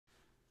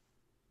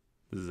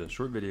This is a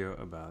short video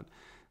about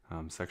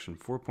section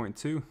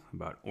 4.2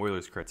 about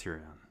Euler's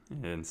Criterion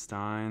in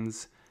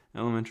Stein's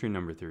elementary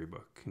number theory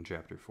book in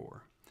chapter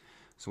 4.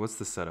 So what's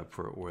the setup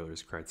for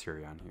Euler's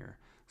Criterion here?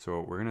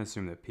 So we're going to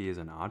assume that p is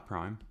an odd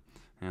prime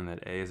and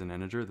that a is an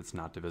integer that's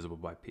not divisible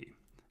by p.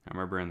 Now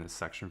remember in this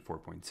section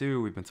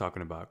 4.2 we've been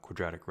talking about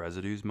quadratic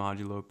residues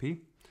modulo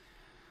p,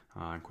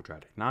 and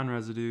quadratic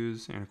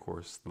non-residues, and of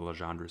course the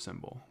Legendre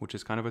symbol, which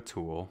is kind of a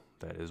tool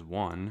that is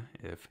 1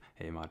 if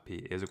a mod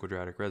p is a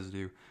quadratic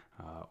residue,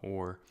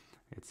 or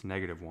it's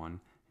 -1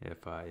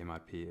 if a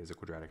mod p is a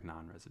quadratic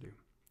non-residue.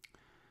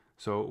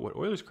 So what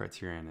Euler's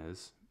criterion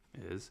is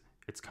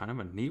it's kind of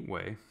a neat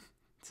way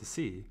to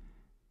see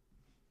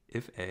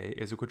if a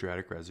is a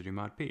quadratic residue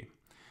mod p.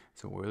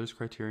 So Euler's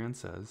criterion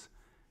says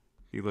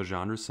the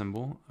Legendre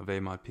symbol of a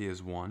mod p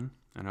is 1.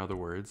 In other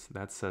words,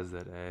 that says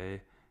that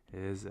a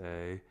is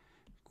a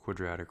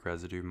quadratic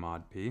residue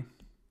mod p.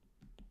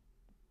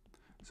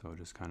 So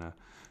just kind of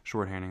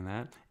shorthanding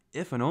that.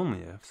 If and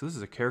only if, so this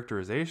is a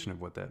characterization of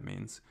what that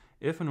means.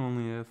 If and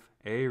only if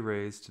a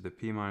raised to the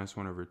p minus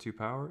 1 over 2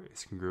 power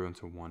is congruent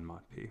to 1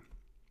 mod p.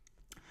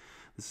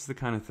 This is the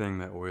kind of thing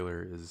that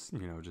Euler is,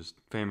 just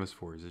famous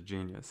for. He's a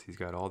genius. He's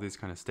got all these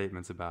kind of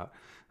statements about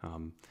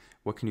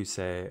what can you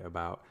say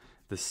about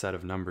this set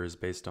of numbers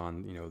based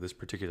on, this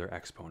particular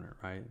exponent,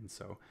 right? And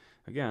so,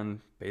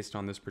 again, based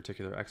on this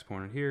particular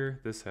exponent here,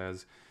 this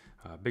has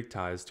big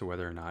ties to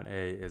whether or not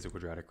a is a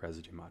quadratic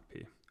residue mod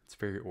p. It's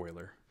very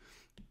Euler.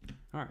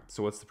 All right,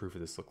 so what's the proof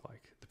of this look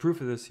like? The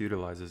proof of this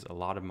utilizes a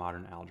lot of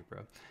modern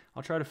algebra.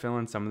 I'll try to fill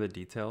in some of the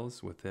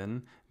details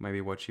within maybe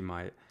what you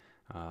might,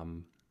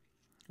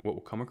 what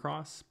we'll come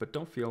across, but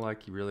don't feel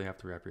like you really have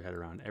to wrap your head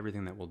around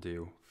everything that we'll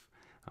do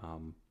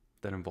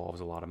that involves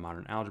a lot of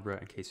modern algebra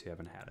in case you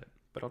haven't had it.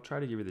 But I'll try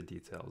to give you the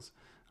details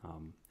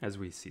as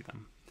we see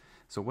them.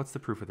 So what's the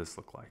proof of this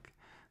look like?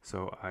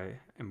 So I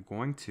am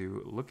going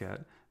to look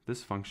at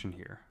this function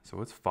here.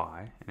 So it's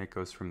phi, and it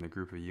goes from the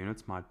group of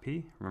units mod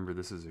p. Remember,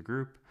 this is a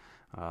group.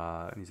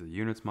 These are the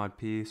units mod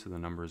p, so the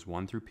number is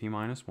 1 through p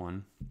minus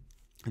 1.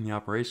 And the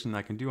operation that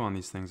I can do on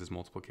these things is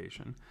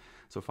multiplication.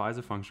 So phi is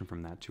a function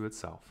from that to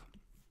itself.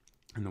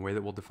 And the way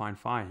that we'll define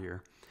phi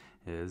here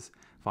is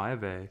phi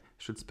of a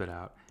should spit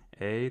out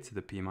a to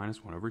the p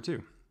minus 1 over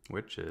 2,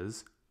 which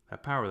is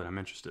that power that I'm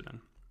interested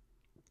in.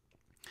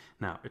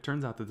 Now, it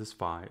turns out that this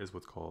phi is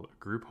what's called a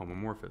group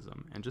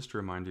homomorphism. And just to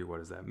remind you, what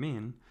does that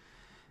mean?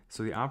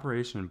 So the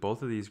operation in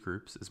both of these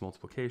groups is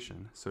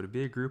multiplication. So to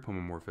be a group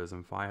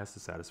homomorphism, phi has to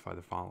satisfy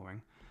the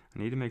following. I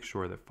need to make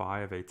sure that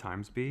phi of a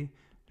times b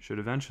should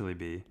eventually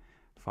be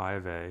phi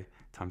of a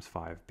times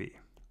phi of b.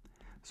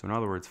 So in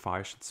other words,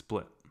 phi should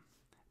split.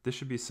 This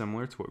should be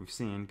similar to what we've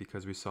seen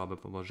because we saw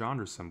that the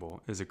Legendre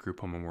symbol is a group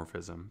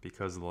homomorphism,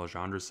 because the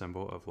Legendre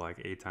symbol of like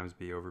a times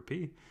b over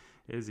p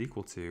is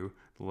equal to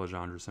the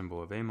Legendre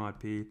symbol of a mod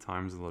p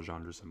times the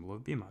Legendre symbol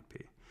of b mod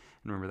p.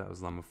 And remember, that was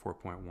lemma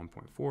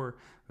 4.1.4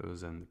 that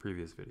was in the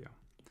previous video.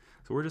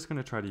 So we're just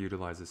going to try to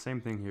utilize the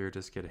same thing here,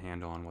 just get a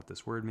handle on what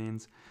this word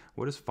means.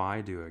 What does phi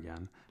do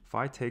again?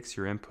 Phi takes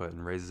your input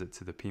and raises it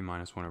to the p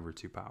minus 1 over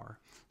 2 power.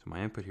 So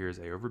my input here is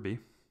a over b.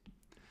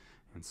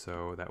 And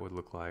so that would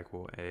look like,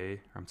 well, a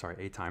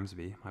times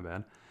b, my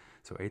bad.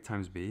 So a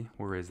times b,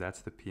 we'll raise that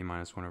to the p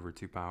minus 1 over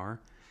 2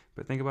 power.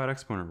 But think about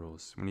exponent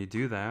rules. When you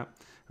do that,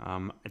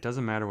 it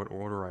doesn't matter what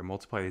order I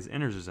multiply these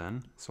integers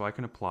in, so I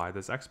can apply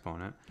this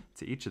exponent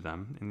to each of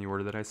them in the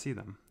order that I see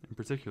them. In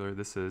particular,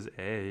 this is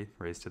a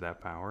raised to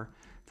that power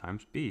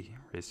times b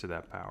raised to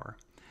that power.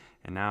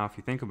 And now if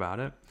you think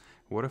about it,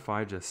 what if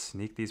I just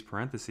sneak these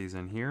parentheses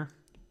in here?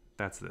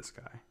 That's this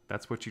guy.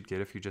 That's what you'd get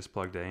if you just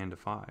plugged a into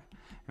phi.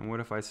 And what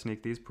if I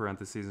sneak these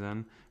parentheses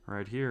in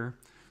right here?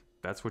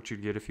 That's what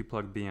you'd get if you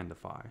plug b into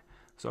phi.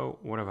 So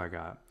what have I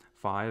got?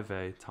 Phi of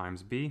a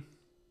times b,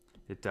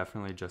 it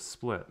definitely just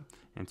split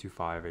into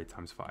phi of a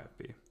times phi of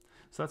b.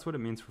 So that's what it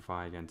means for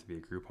phi, again, to be a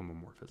group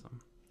homomorphism.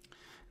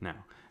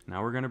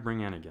 Now we're going to bring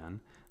in again.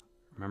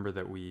 Remember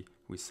that we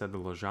said the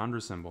Legendre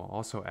symbol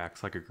also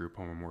acts like a group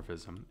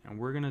homomorphism, and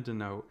we're going to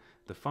denote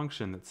the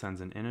function that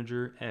sends an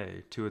integer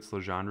a to its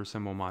Legendre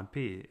symbol mod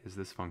p is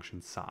this function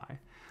psi.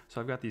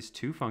 So I've got these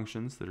two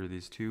functions that are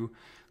these two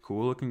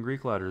cool looking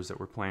Greek letters that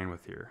we're playing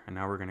with here, and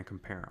now we're going to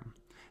compare them.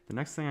 The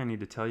next thing I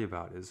need to tell you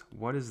about is,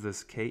 what does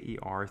this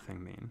KER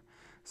thing mean?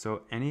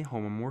 So any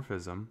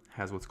homomorphism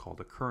has what's called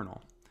a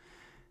kernel.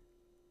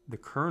 The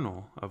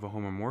kernel of a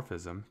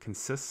homomorphism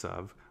consists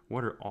of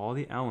what are all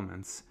the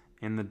elements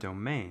in the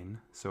domain.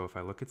 So if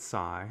I look at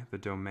psi, the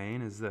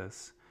domain is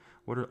this.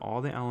 What are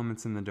all the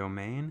elements in the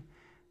domain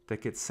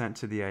that get sent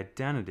to the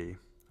identity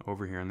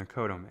over here in the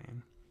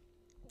codomain?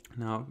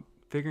 Now,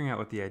 figuring out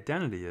what the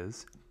identity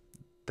is,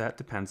 that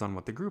depends on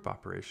what the group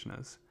operation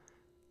is.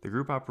 The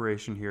group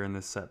operation here in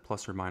this set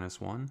plus or minus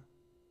 1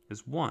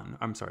 is 1.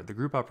 The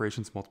group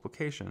operation is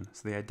multiplication,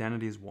 so the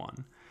identity is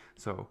 1.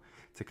 So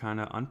to kind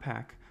of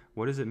unpack,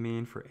 what does it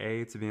mean for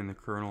a to be in the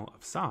kernel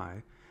of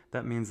psi?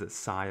 That means that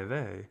psi of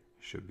a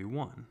should be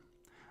 1.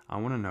 I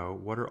want to know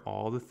what are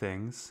all the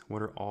things,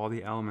 what are all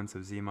the elements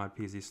of z mod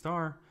p z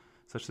star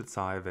such that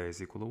psi of a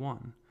is equal to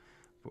 1.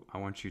 I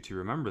want you to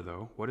remember,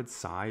 though, what did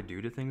psi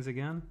do to things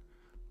again?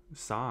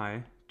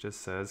 Psi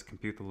just says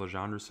compute the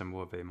Legendre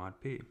symbol of A mod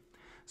P.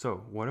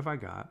 So what have I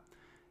got?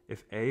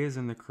 If A is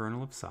in the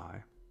kernel of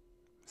psi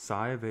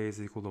of A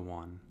is equal to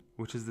 1,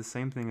 which is the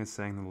same thing as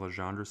saying the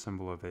Legendre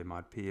symbol of A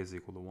mod P is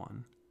equal to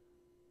 1.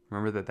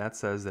 Remember that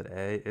says that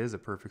A is a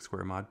perfect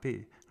square mod P.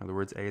 In other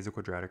words, A is a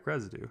quadratic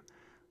residue.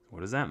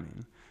 What does that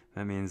mean?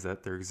 That means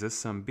that there exists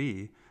some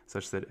B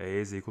such that A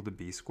is equal to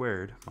B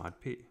squared mod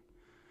P.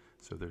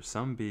 So there's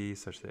some B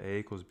such that A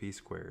equals B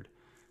squared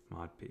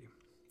mod P.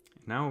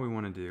 Now what we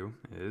want to do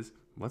is,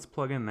 let's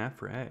plug in that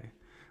for A.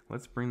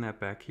 Let's bring that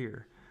back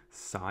here.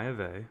 Psi of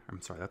A,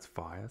 I'm sorry, that's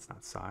phi, that's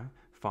not psi.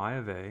 Phi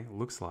of A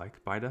looks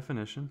like, by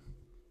definition,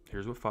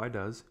 here's what phi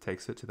does,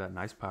 takes it to that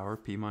nice power,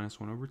 P minus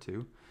 1 over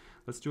 2.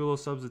 Let's do a little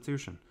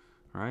substitution,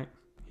 right?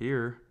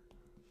 Here,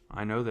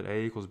 I know that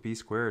A equals B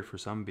squared for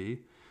some B,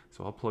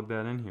 so I'll plug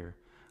that in here.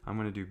 I'm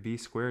going to do B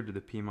squared to the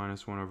P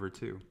minus 1 over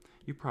 2.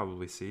 You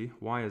probably see,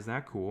 why is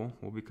that cool?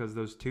 Well, because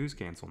those 2's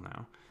cancel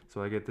now.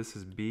 So I get this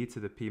is B to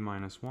the P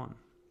minus 1.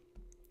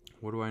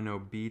 What do I know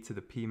B to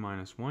the P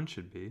minus 1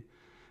 should be?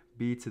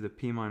 B to the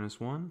P minus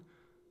 1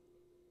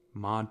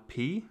 mod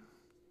P?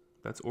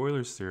 That's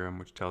Euler's theorem,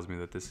 which tells me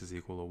that this is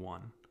equal to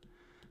 1.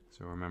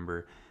 So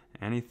remember,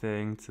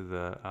 anything to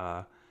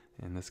the,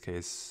 in this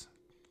case,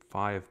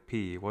 phi of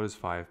P. What is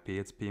phi of P?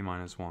 It's P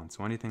minus 1.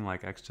 So anything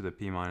like x to the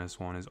P minus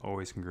 1 is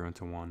always congruent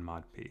to 1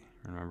 mod P.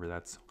 Remember,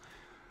 that's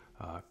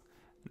an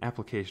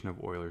application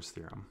of Euler's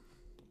theorem.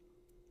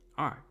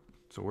 All right,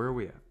 so where are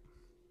we at?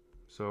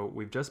 So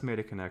we've just made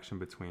a connection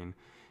between,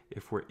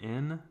 if we're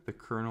in the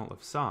kernel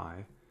of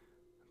psi,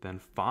 then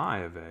phi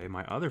of A,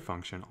 my other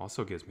function,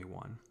 also gives me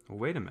 1. Well,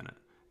 wait a minute.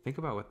 Think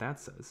about what that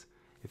says.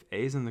 If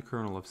A is in the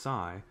kernel of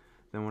psi,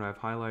 then what I've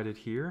highlighted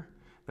here,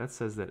 that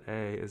says that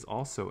A is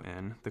also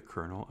in the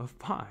kernel of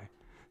phi.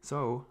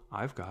 So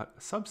I've got a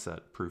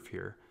subset proof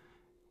here.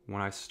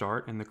 When I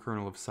start in the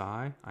kernel of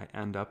psi, I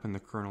end up in the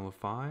kernel of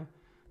phi.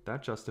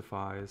 That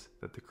justifies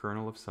that the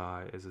kernel of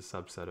psi is a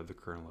subset of the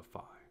kernel of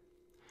phi.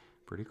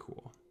 Pretty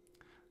cool.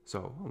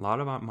 So a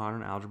lot about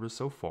modern algebra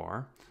so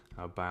far,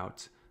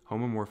 about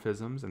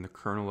homomorphisms and the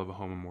kernel of a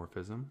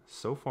homomorphism.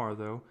 So far,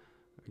 though,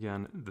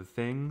 again, the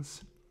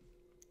things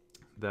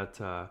that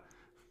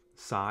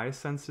psi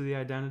sends to the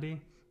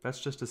identity,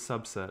 that's just a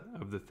subset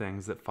of the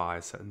things that phi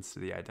sends to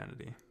the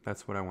identity.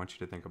 That's what I want you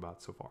to think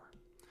about so far.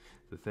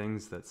 The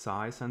things that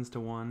psi sends to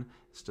 1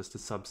 is just a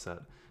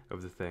subset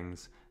of the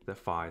things that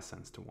phi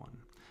sends to 1.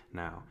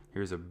 Now,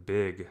 here's a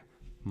big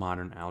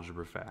modern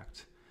algebra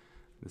fact.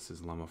 This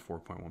is lemma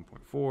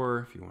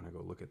 4.1.4 if you want to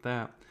go look at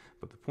that.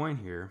 But the point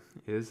here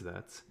is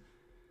that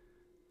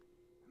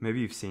maybe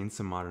you've seen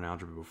some modern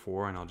algebra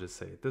before, and I'll just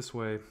say it this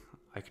way.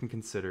 I can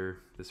consider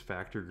this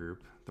factor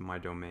group, my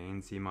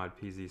domain z mod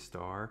pz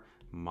star,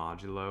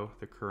 modulo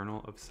the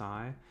kernel of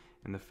psi,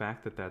 and the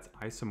fact that that's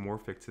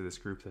isomorphic to this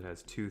group that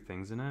has 2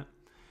 things in it,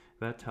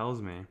 that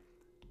tells me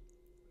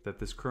that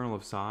this kernel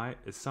of psi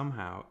is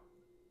somehow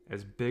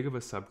as big of a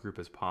subgroup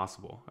as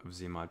possible of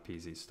z mod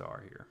pz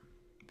star here,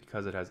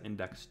 because it has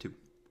index 2.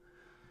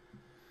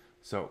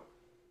 So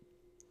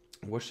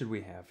what should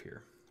we have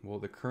here? Well,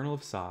 the kernel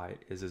of psi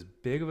is as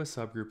big of a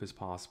subgroup as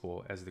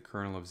possible as the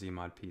kernel of z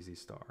mod pz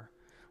star.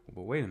 Well,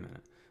 but wait a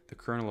minute. The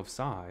kernel of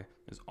psi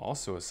is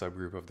also a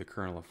subgroup of the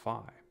kernel of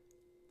phi.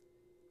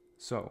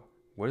 So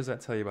what does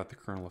that tell you about the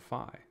kernel of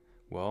phi?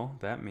 Well,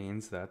 that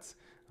means that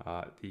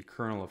the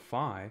kernel of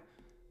phi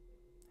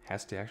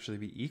has to actually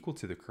be equal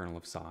to the kernel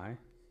of psi,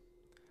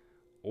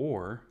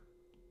 or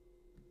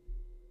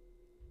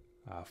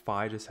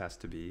phi just has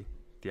to be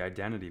the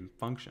identity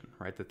function,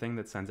 right? The thing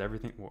that sends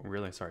everything, well,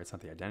 really, sorry, it's not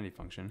the identity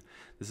function.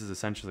 This is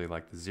essentially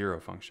like the 0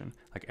 function.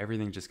 Like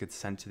everything just gets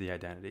sent to the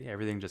identity.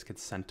 Everything just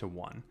gets sent to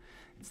 1.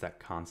 It's that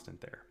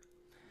constant there.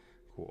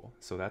 Cool.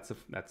 So that's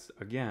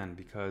again,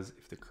 because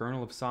if the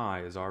kernel of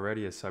psi is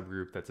already a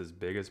subgroup that's as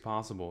big as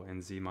possible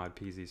in z mod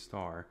pz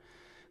star,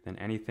 then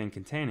anything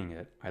containing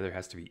it either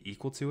has to be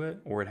equal to it,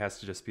 or it has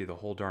to just be the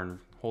whole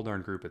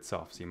darn group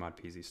itself, z mod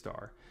pz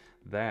star.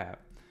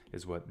 That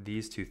is what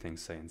these 2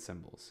 things say in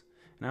symbols.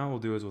 Now what we'll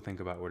do is we'll think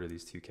about what are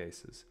these 2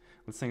 cases.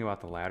 Let's think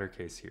about the latter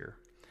case here.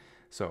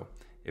 So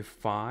if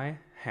phi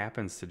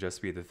happens to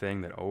just be the thing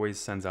that always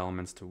sends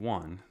elements to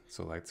 1,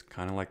 so that's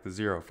kind of like the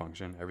 0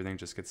 function, everything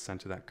just gets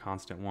sent to that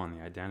constant 1,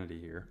 the identity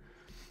here.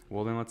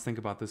 Well, then let's think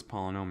about this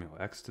polynomial,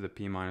 x to the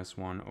p minus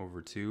 1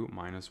 over 2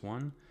 minus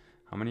 1.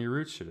 How many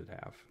roots should it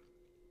have?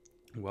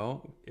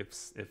 Well, if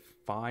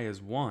phi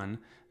is 1,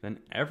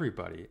 then every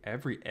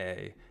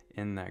a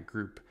in that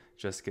group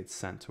just gets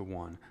sent to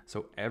 1.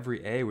 So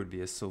every a would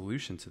be a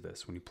solution to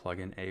this. When you plug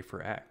in a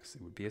for x,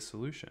 it would be a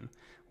solution.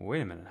 Well,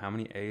 wait a minute, how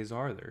many a's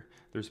are there?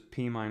 There's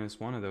p minus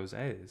 1 of those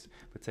a's.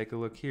 But take a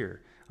look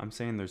here. I'm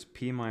saying there's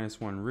p minus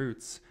 1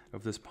 roots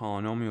of this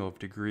polynomial of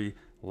degree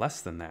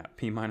less than that,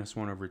 p minus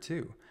 1 over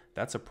 2.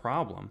 That's a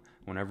problem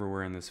whenever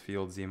we're in this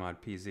field z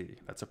mod pz.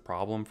 That's a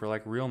problem for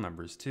like real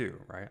numbers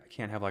too, right? I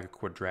can't have like a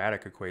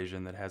quadratic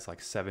equation that has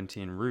like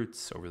 17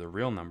 roots over the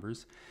real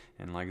numbers,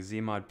 and like z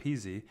mod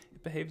pz,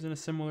 it behaves in a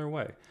similar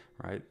way,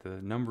 right?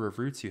 The number of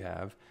roots you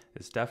have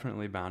is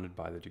definitely bounded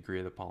by the degree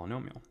of the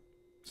polynomial.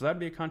 So that'd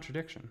be a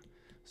contradiction.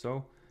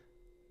 So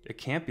it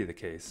can't be the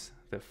case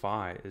that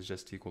phi is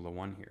just equal to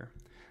 1 here.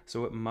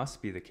 So it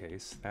must be the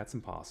case, that's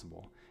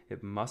impossible,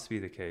 it must be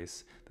the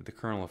case that the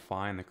kernel of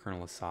phi and the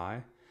kernel of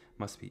psi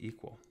must be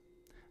equal.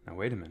 Now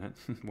wait a minute,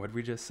 what did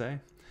we just say?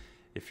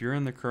 If you're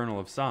in the kernel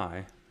of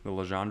psi, the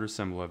Legendre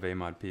symbol of a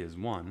mod p is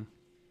 1.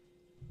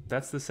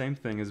 That's the same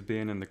thing as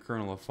being in the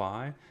kernel of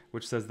phi,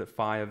 which says that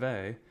phi of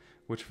a,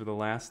 which for the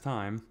last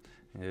time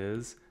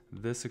is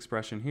this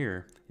expression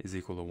here, is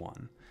equal to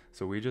 1.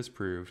 So we just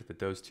proved that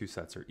those two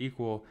sets are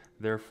equal,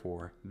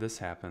 therefore this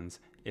happens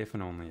if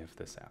and only if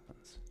this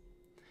happens.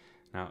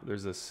 Now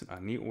there's this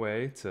neat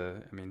way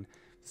to,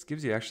 this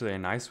gives you actually a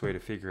nice way to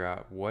figure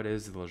out what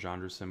is the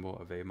Legendre symbol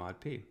of a mod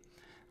p.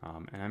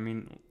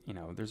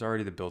 There's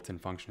already the built-in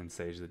function in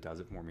Sage that does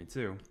it for me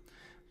too.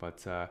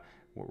 But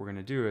what we're going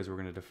to do is we're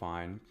going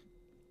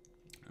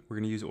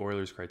to use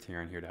Euler's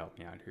Criterion here to help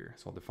me out here.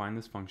 So I'll define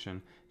this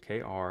function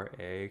kr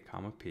a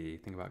comma p.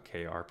 Think about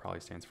kr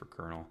probably stands for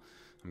kernel,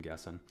 I'm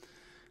guessing.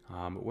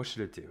 But what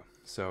should it do?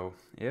 So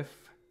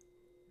if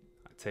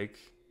I take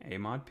a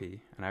mod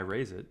p and I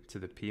raise it to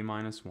the p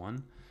minus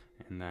 1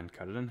 and then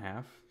cut it in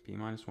half, p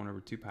minus 1 over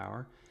 2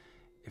 power,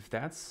 if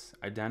that's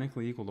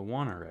identically equal to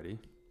 1 already,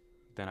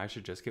 then I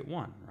should just get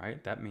 1,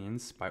 right? That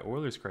means by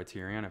Euler's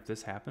criterion, if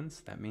this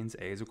happens, that means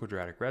a is a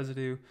quadratic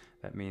residue.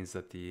 That means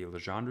that the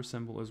Legendre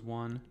symbol is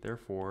 1.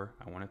 Therefore,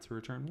 I want it to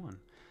return 1.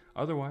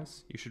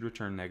 Otherwise, you should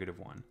return negative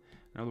 1.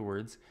 In other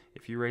words,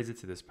 if you raise it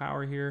to this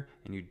power here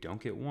and you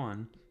don't get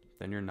 1,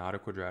 then you're not a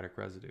quadratic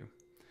residue.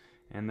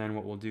 And then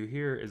what we'll do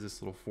here is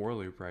this little for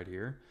loop right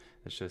here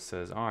that just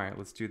says, all right,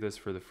 let's do this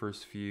for the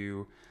first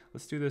few.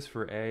 Let's do this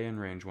for a in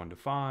range 1 to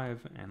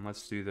 5, and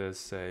let's do this,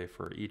 say,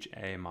 for each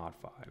a mod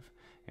 5.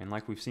 And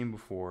like we've seen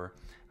before,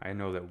 I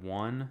know that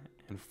 1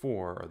 and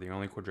 4 are the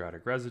only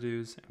quadratic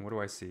residues, and what do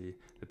I see?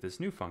 That this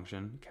new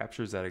function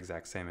captures that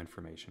exact same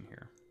information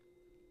here.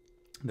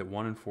 That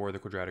 1 and 4 are the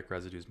quadratic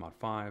residues mod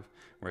 5,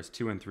 whereas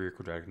 2 and 3 are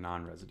quadratic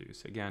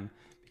non-residues. Again,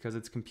 because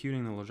it's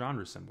computing the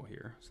Legendre symbol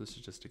here. So this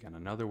is just, again,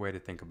 another way to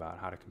think about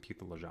how to compute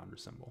the Legendre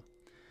symbol.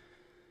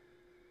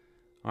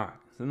 All right,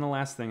 so then the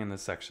last thing in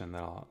this section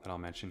that I'll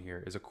mention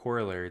here is a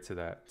corollary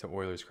to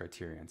Euler's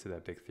criterion, to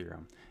that big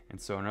theorem.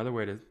 And so another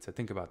way to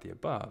think about the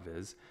above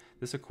is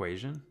this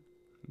equation,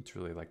 it's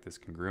really like this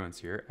congruence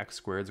here, x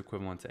squared is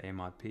equivalent to a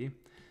mod p.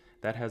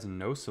 That has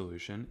no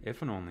solution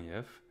if and only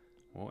if,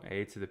 well,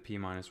 a to the p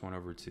minus 1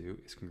 over 2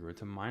 is congruent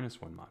to minus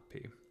 1 mod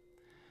p.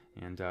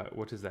 And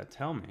what does that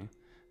tell me?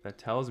 That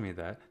tells me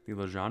that the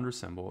Legendre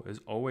symbol is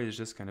always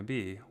just going to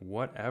be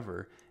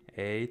whatever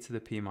a to the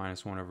p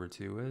minus 1 over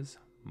 2 is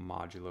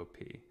modulo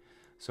p.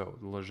 So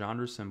the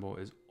Legendre symbol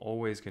is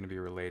always going to be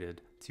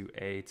related to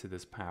a to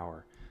this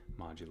power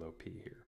modulo p here.